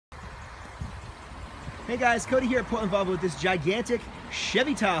Hey guys, Cody here at Portland Volvo with this gigantic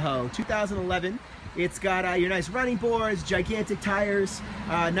Chevy Tahoe 2011. It's got your nice running boards, gigantic tires,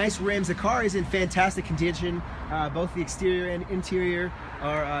 nice rims. The car is in fantastic condition. Both the exterior and interior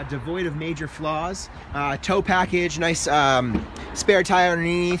are devoid of major flaws. Tow package, nice spare tire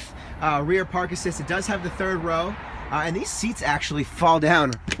underneath, rear park assist. It does have the third row, and these seats actually fall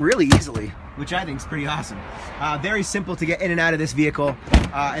down really easily, which I think is pretty awesome. Very simple to get in and out of this vehicle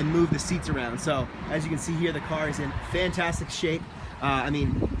and move the seats around. So as you can see here, the car is in fantastic shape. I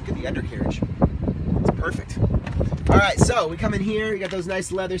mean, look at the undercarriage. It's perfect. All right, so we come in here, you got those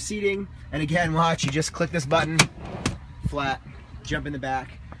nice leather seating. And again, watch, you just click this button, flat, jump in the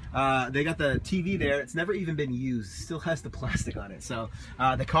back. They got the TV there. It's never even been used. Still has the plastic on it. So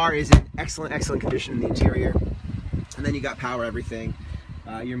the car is in excellent, excellent condition in the interior. And then you got power everything.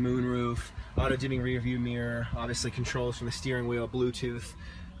 Your moon roof, auto dimming rear view mirror, obviously controls from the steering wheel, Bluetooth,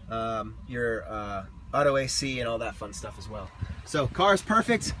 your auto AC and all that fun stuff as well. So car is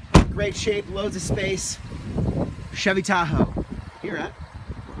perfect, great shape, loads of space. Chevy Tahoe here at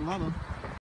Portland Volvo.